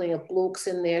sprinkling of blokes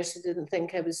in there so they didn't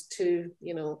think I was too,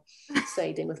 you know,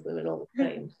 siding with women all the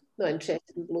time. Not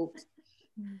interested in blokes.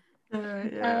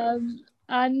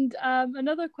 And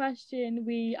another question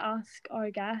we ask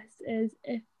our guests is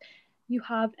if you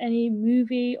have any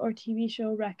movie or TV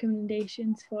show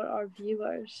recommendations for our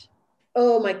viewers.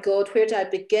 Oh my God, where do I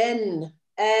begin?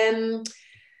 The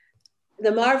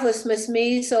Marvelous Miss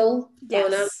Maisel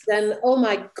on Amazon. Oh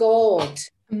my God.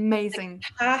 Amazing. The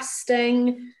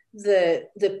casting, the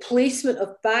placement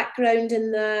of background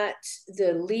in that,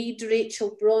 the lead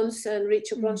Rachel Bronson.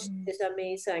 Rachel Bronson is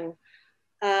amazing.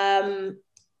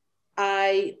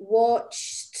 I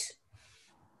watched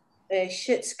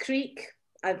Schitt's Creek.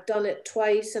 I've done it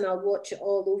twice and I'll watch it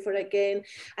all over again.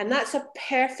 And that's a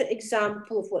perfect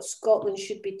example of what Scotland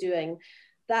should be doing.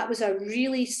 that was a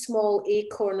really small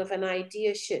acorn of an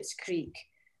idea, Schitt's Creek,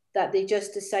 that they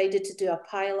just decided to do a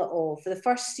pilot of. The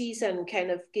first season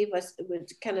kind of was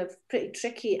kind of pretty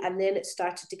tricky, and then it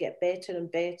started to get better and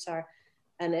better.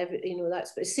 And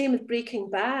that's the same with Breaking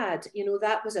Bad.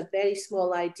 That was a very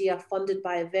small idea funded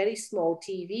by a very small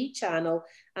TV channel,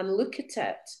 and look at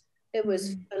it. It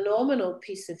was a phenomenal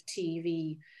piece of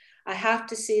TV. I have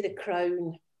to say The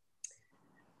Crown.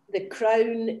 The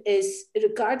Crown is,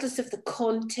 regardless of the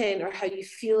content or how you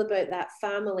feel about that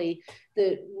family,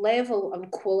 the level and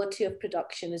quality of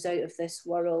production is out of this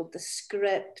world. The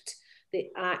script, the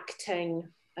acting,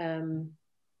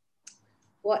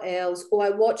 what else? Oh, I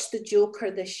watched The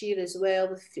Joker this year as well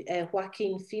with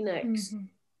Joaquin Phoenix.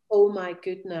 Oh my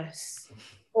goodness.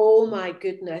 Oh my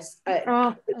goodness.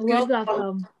 I love that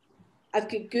film. I've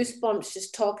got goosebumps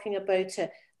just talking about it.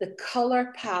 The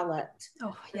color palette,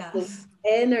 oh yes,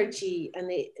 the energy and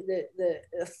the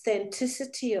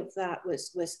authenticity of that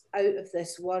was out of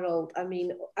this world. I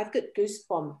mean, I've got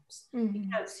goosebumps. You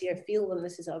can't see or feel them.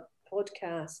 This is a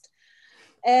podcast.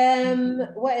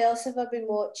 What else have I been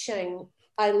watching?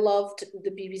 I loved the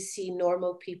BBC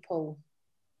Normal People.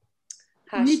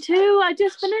 Me too. I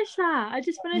just finished that. I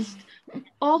just finished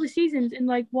all the seasons in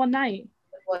like one night.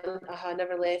 I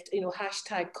never left.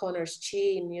 Hashtag Connor's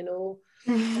Chain.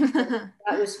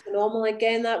 That was phenomenal.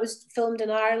 Again, that was filmed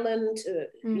in Ireland.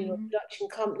 Production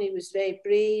company was very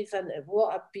brave, and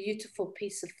what a beautiful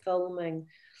piece of filming.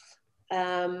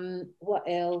 What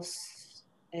else?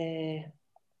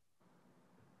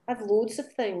 I've loads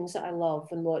of things that I love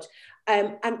and watch.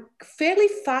 I'm fairly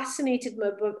fascinated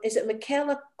by, is it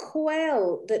Michaela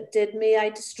Coel that did May I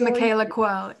Destroy You? Michaela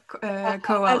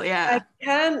Coel, yeah.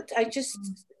 I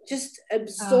just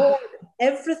absorb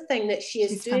everything that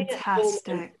she's doing.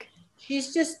 Fantastic.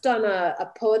 She's just done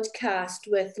a podcast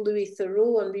with Louis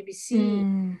Theroux on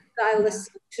BBC that I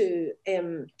listened to,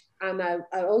 and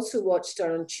I also watched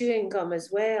her on Chewing Gum as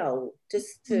well,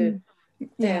 just to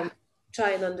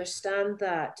try and understand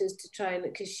that,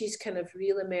 because she's kind of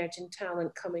real emerging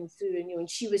talent coming through, and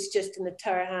she was just in the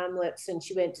Tower Hamlets, and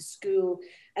she went to school,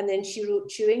 and then she wrote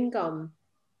Chewing Gum.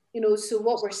 So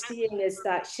what we're seeing is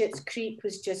that Schitt's Creek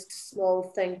was just a small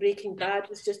thing. Breaking Bad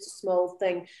was just a small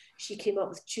thing. She came up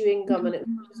with Chewing Gum, and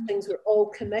things were all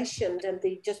commissioned, and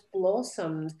they just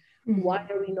blossomed. Why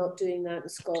are we not doing that in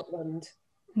Scotland?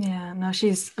 Yeah, no,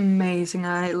 she's amazing.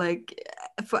 I like,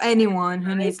 for anyone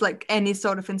who needs like any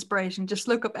sort of inspiration, just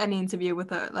look up any interview with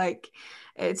her. Like,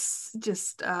 it's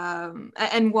just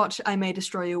and watch I May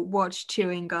Destroy You, watch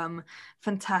Chewing Gum,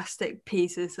 fantastic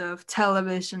pieces of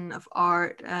television, of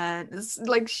art, and it's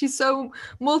like she's so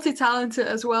multi-talented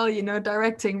as well,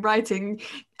 directing, writing,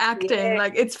 acting.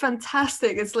 Like, it's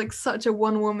fantastic. It's like such a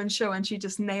one-woman show, and she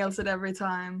just nails it every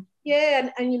time. Yeah,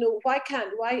 and why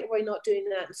are we not doing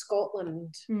that in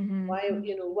Scotland? Why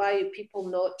are people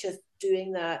not just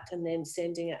doing that and then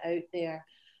sending it out there?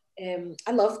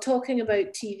 I love talking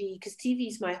about TV because TV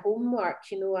is my homework.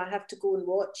 I have to go and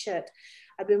watch it.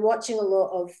 I've been watching a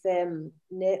lot of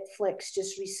Netflix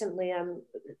just recently.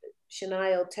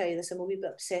 Shania, I'll tell you this, I'm a wee bit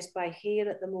obsessed by hair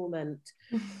at the moment.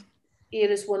 Hair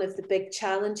is one of the big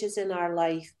challenges in our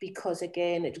life because,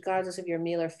 again, regardless of you're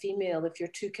male or female, if you're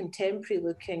too contemporary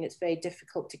looking, it's very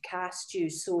difficult to cast you.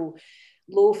 So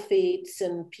low fades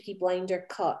and Peaky Blinder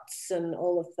cuts and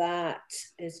all of that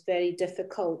is very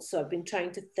difficult. So I've been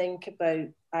trying to think about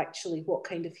actually what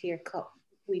kind of haircut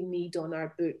we need on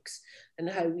our books and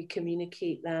how we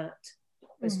communicate that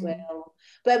as well.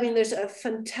 But I mean, there's a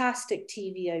fantastic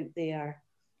TV out there.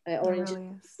 Orange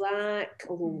is Black,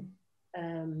 although...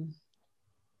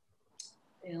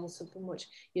 else I've been watching.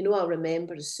 I'll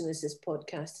remember as soon as this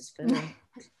podcast is finished.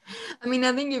 I mean,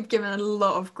 I think you've given a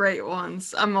lot of great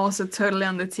ones. I'm also totally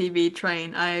on the TV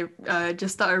train. I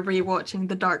just started rewatching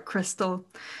The Dark Crystal.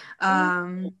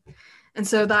 And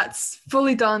so that's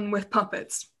fully done with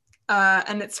puppets.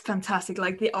 And it's fantastic.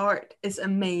 Like, the art is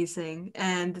amazing.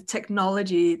 And the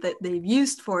technology that they've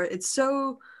used for it, it's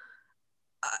so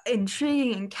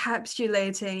intriguing,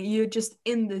 encapsulating. You're just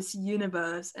in this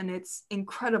universe, and it's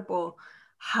incredible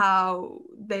how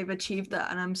they've achieved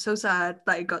that. And I'm so sad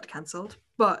that it got cancelled,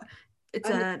 but it's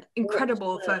an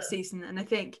incredible first season. And I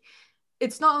think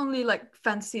it's not only like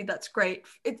fantasy that's great,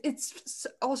 it's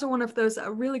also one of those that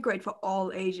are really great for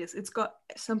all ages. It's got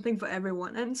something for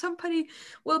everyone, and somebody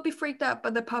will be freaked out by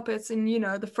the puppets in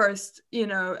the first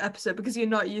episode because you're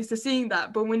not used to seeing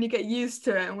that, but when you get used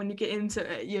to it and when you get into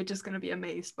it, you're just going to be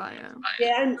amazed by it.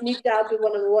 I need that be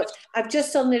one of the watch. I've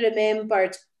just suddenly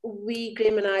remembered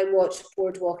Graham and I watched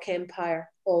Boardwalk Empire,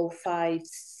 all 5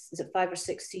 or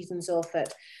 6 seasons of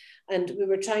it. And we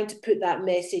were trying to put that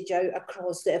message out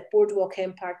across that if Boardwalk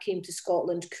Empire came to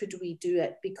Scotland, could we do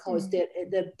it? Because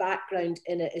the background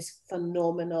in it is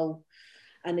phenomenal.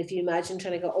 And if you imagine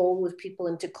trying to get all those people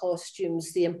into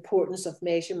costumes, the importance of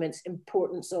measurements,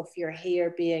 importance of your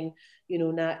hair being, you know,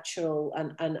 natural,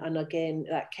 and again,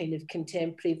 that kind of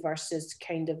contemporary versus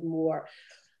kind of more,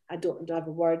 I don't have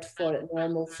a word for it,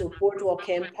 normal. So Boardwalk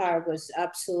Empire was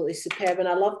absolutely superb. And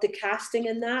I loved the casting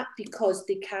in that, because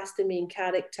they cast the main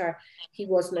character. He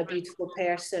wasn't a beautiful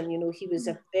person, you know, he was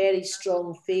a very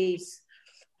strong face.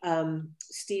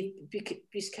 Steve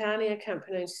Buscemi, I can't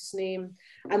pronounce his name.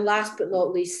 And last but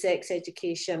not least, Sex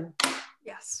Education.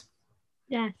 Yes.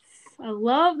 Yes, I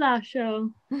love that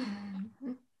show.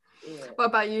 What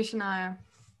about you, Shania?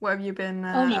 What have you been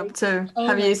up to? Oh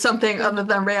have my you something goodness. other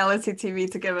than reality TV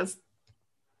to give us?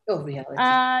 Oh, reality.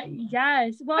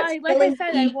 Yes. Well, That's like I killing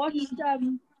said, I TV. watched.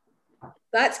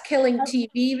 That's killing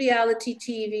TV, reality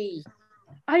TV.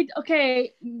 I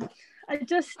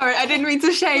just. Sorry, I didn't mean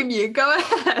to shame you. Go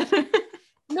ahead.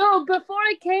 No, before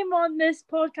I came on this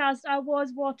podcast, I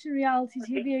was watching reality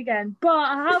TV again, but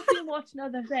I have been watching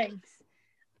other things.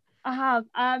 I have.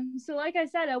 So like I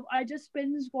said, I just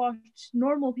binge watched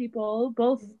Normal People,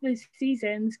 both the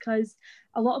seasons, because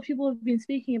a lot of people have been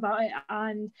speaking about it,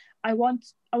 and I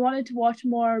wanted to watch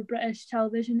more British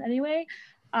television anyway.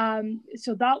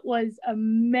 So that was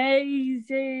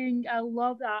amazing. I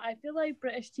love that. I feel like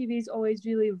British TV is always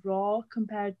really raw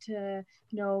compared to,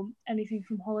 you know, anything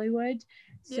from Hollywood.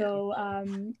 So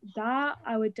that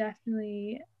I would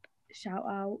definitely shout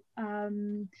out.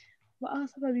 What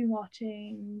else have I been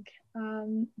watching?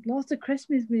 Lots of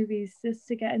Christmas movies just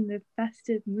to get in the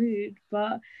festive mood.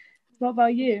 But what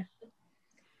about you?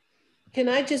 Can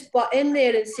I just butt in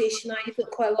there and say, Shania, you've got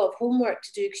quite a lot of homework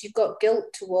to do, because you've got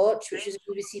Guilt to watch, which is a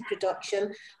BBC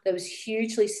production that was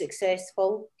hugely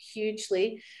successful,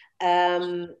 hugely.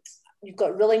 You've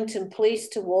got Rillington Place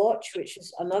to watch, which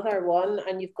is another one,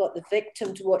 and you've got The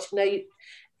Victim to watch. Now,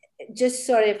 just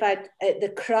sorry if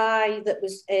The Cry that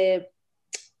was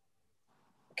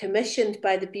commissioned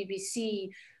by the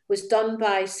BBC was done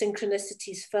by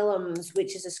Synchronicities Films,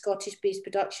 which is a Scottish-based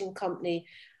production company,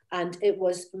 and it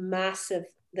was massive.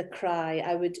 The Cry,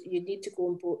 you need to go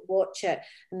and watch it.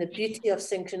 And the beauty of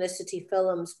Synchronicity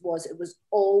Films was it was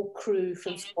all crew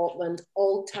from Scotland,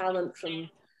 all talent from,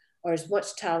 or as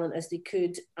much talent as they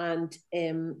could, and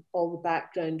all the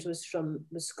background was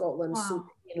Scotland. Wow. So,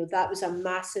 you know, that was a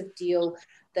massive deal,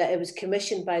 that it was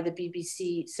commissioned by the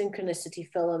BBC. Synchronicity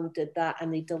Film did that,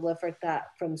 and they delivered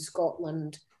that from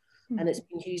Scotland. And it's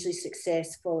been hugely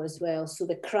successful as well. So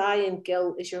The Cry and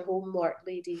Guilt is your homework,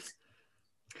 ladies.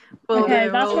 Well, okay,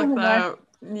 that's homework.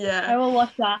 Yeah, I will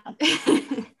watch that.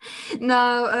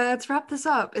 Now, to wrap this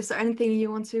up, is there anything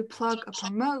you want to plug or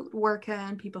promote? Where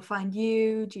can people find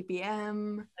you,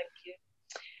 GBM? Thank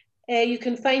you. You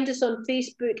can find us on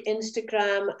Facebook,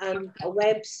 Instagram, and a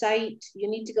website. You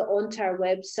need to get onto our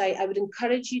website. I would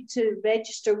encourage you to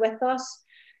register with us.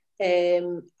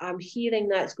 I'm hearing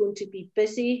that it's going to be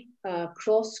busy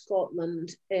across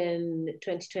Scotland in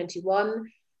 2021.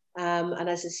 And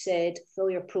as I said, fill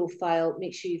your profile,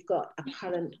 make sure you've got a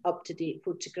current up-to-date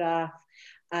photograph,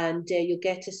 and you'll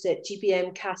get us at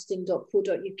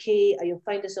gbmcasting.co.uk, or you'll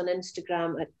find us on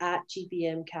Instagram at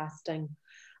gbmcasting.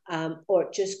 Or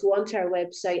just go onto our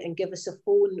website and give us a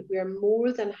phone. We're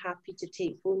more than happy to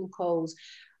take phone calls.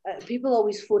 People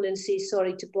always phone and say,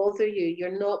 sorry to bother you.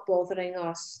 You're not bothering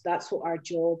us. That's what our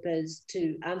job is,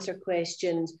 to answer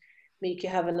questions, make you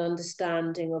have an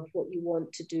understanding of what you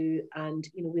want to do. And,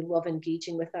 you know, we love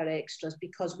engaging with our extras,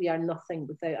 because we are nothing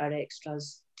without our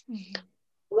extras. Mm-hmm.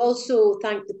 We also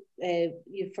thank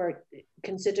you for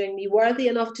considering me worthy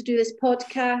enough to do this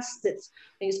podcast. I think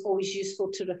it's always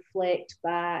useful to reflect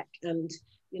back, and,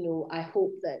 you know, I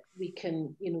hope that we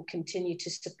can, you know, continue to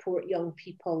support young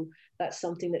people. That's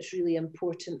something that's really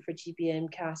important for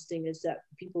GBM Casting, is that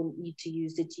people need to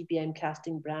use the GBM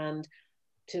Casting brand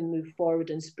to move forward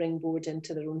and springboard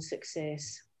into their own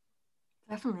success.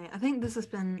 Definitely. I think this has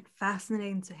been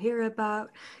fascinating to hear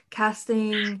about.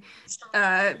 Casting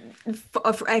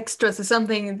of extras is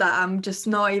something that I'm just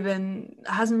not even,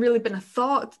 hasn't really been a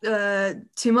thought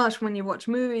too much when you watch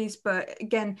movies. But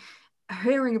again,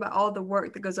 hearing about all the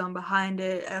work that goes on behind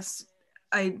it, as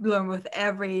I learn with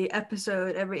every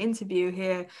episode, every interview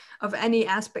here, of any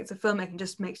aspects of filmmaking,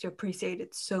 just makes you appreciate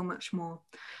it so much more.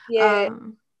 Yeah.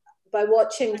 By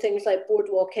watching things like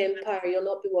Boardwalk Empire, you'll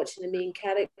not be watching the main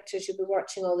characters, you'll be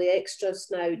watching all the extras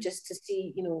now, just to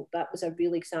see, you know, that was a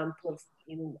real example of,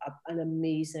 you know, an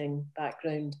amazing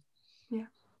background. Yeah.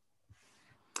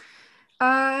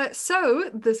 So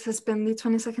this has been the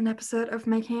 22nd episode of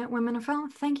Making It Women in Film.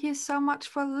 Thank you so much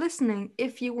for listening.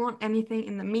 If you want anything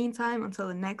in the meantime until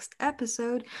the next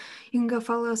episode, you can go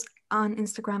follow us on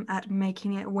Instagram at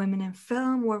Making It Women in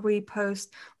Film, where we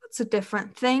post lots of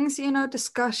different things,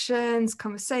 discussions,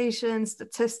 conversations,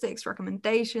 statistics,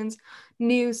 recommendations,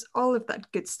 news, all of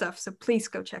that good stuff. So please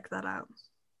go check that out.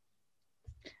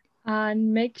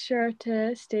 And make sure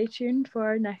to stay tuned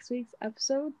for next week's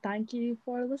episode. Thank you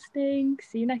for listening.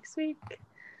 See you next week.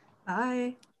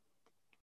 Bye.